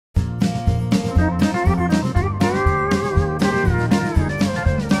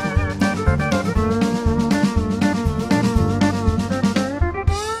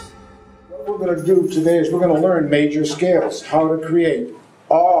to do today is we're going to learn major scales, how to create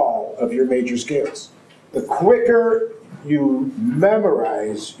all of your major scales. The quicker you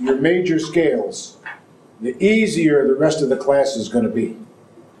memorize your major scales, the easier the rest of the class is going to be.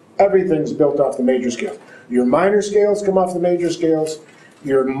 Everything's built off the major scale. Your minor scales come off the major scales,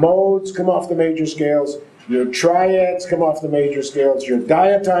 your modes come off the major scales, your triads come off the major scales, your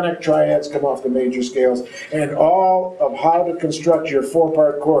diatonic triads come off the major scales, and all of how to construct your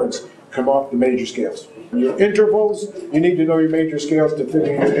four-part chords come off the major scales. Your intervals, you need to know your major scales to fit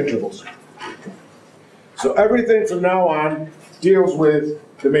in your intervals. So everything from now on deals with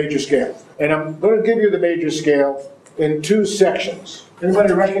the major scale. And I'm going to give you the major scale in two sections.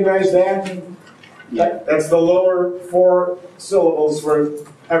 Anybody recognize that? That's the lower four syllables for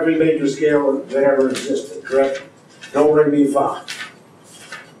every major scale that ever existed, correct? Do, re, mi, fa.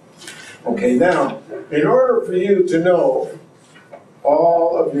 Okay, now, in order for you to know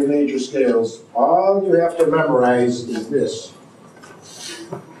all of your major scales, all you have to memorize is this.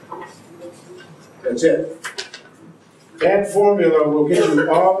 That's it. That formula will give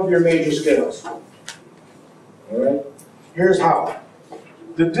you all of your major scales. All right? Here's how.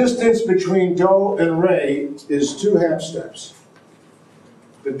 The distance between do and re is 2 half steps.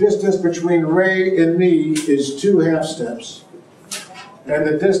 The distance between re and mi is 2 half steps. And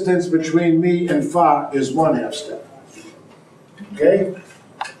the distance between mi and fa is 1 half step. Okay?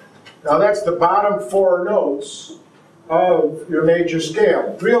 Now that's the bottom 4 notes of your major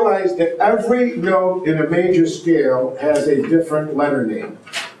scale. Realize that every note in a major scale has a different letter name.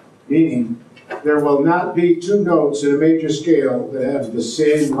 Meaning, there will not be 2 notes in a major scale that have the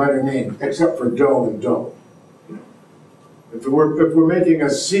same letter name, except for do and do. If we're making a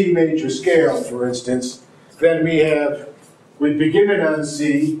C major scale, for instance, then we begin it on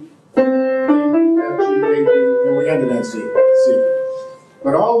C, F, G, A, B, and we end it on C.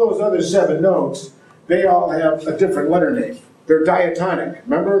 But all those other 7 notes, they all have a different letter name. They're diatonic.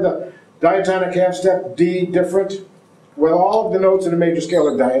 Remember the diatonic half step, D, different? Well, all of the notes in a major scale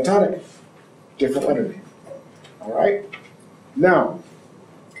are diatonic. Different letter name. All right? Now,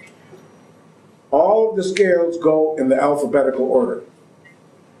 all of the scales go in the alphabetical order.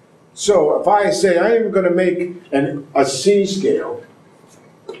 So if I say I am going to make a C scale,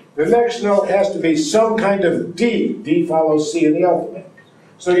 the next note has to be some kind of D. D follows C in the alphabet.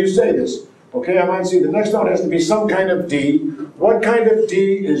 So you say this. Okay, I'm on C. The next note has to be some kind of D. What kind of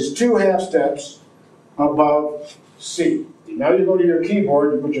D is 2 half steps above C? Now you go to your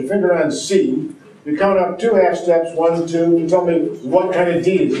keyboard, you put your finger on C, you count up 2 half steps, 1, 2, you tell me what kind of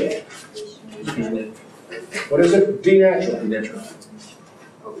D is that? What is it? D natural. D natural.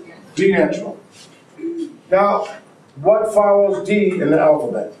 D natural. Now, what follows D in the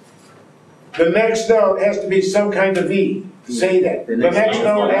alphabet? The next note has to be some kind of E. Say that. The next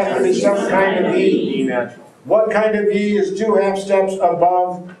note has to be some kind of E. What kind of E is 2 half steps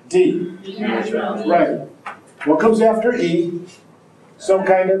above D? D natural. Right. What comes after E? Some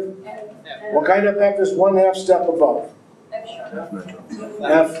kind of? What kind of F is 1 half step above? F sharp.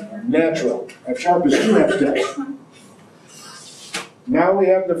 F natural. F sharp is 2 half steps. Now we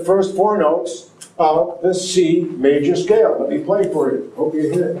have the first 4 notes of the C major scale. Let me play for you. Hope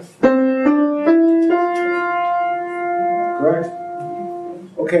you hear it. Correct?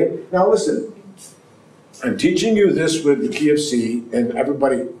 Okay, now listen. I'm teaching you this with the key of C, and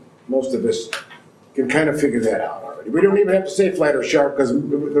everybody, most of us, can kind of figure that out already. We don't even have to say flat or sharp, because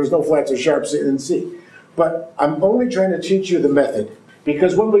there's no flats or sharps in C. But I'm only trying to teach you the method,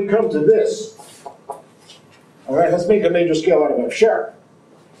 because when we come to this, all right, let's make a major scale out of F sharp.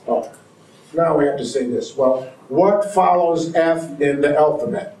 Oh, now we have to say this. Well, what follows F in the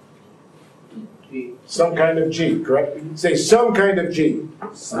alphabet? G. Some kind of G, correct? Say some kind of G.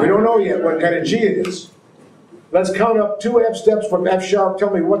 We don't know yet what kind of G it is. Let's count up 2 F steps from F sharp.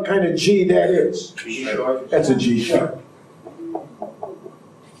 Tell me what kind of G that is. G sharp. That's a G sharp.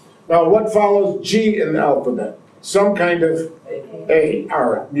 Now, what follows G in the alphabet? Some kind of A,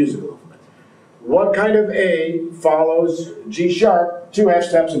 our musical alphabet. What kind of A follows G sharp 2 half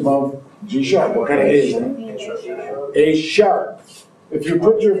steps above G sharp? What kind of A is that? A sharp. If you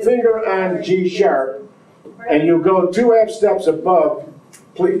put your finger on G sharp and you go 2 half steps above,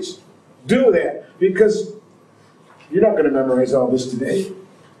 please do that, because you're not going to memorize all this today.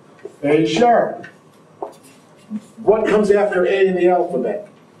 A sharp. What comes after A in the alphabet?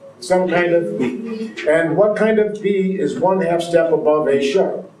 Some kind of B. And what kind of B is 1 half step above A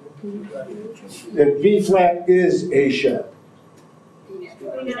sharp? The B flat is A sharp.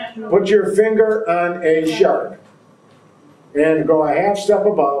 Put your finger on A sharp and go a half step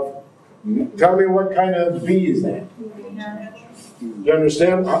above. Tell me what kind of B is that? You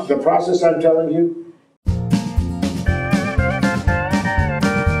understand the process I'm telling you?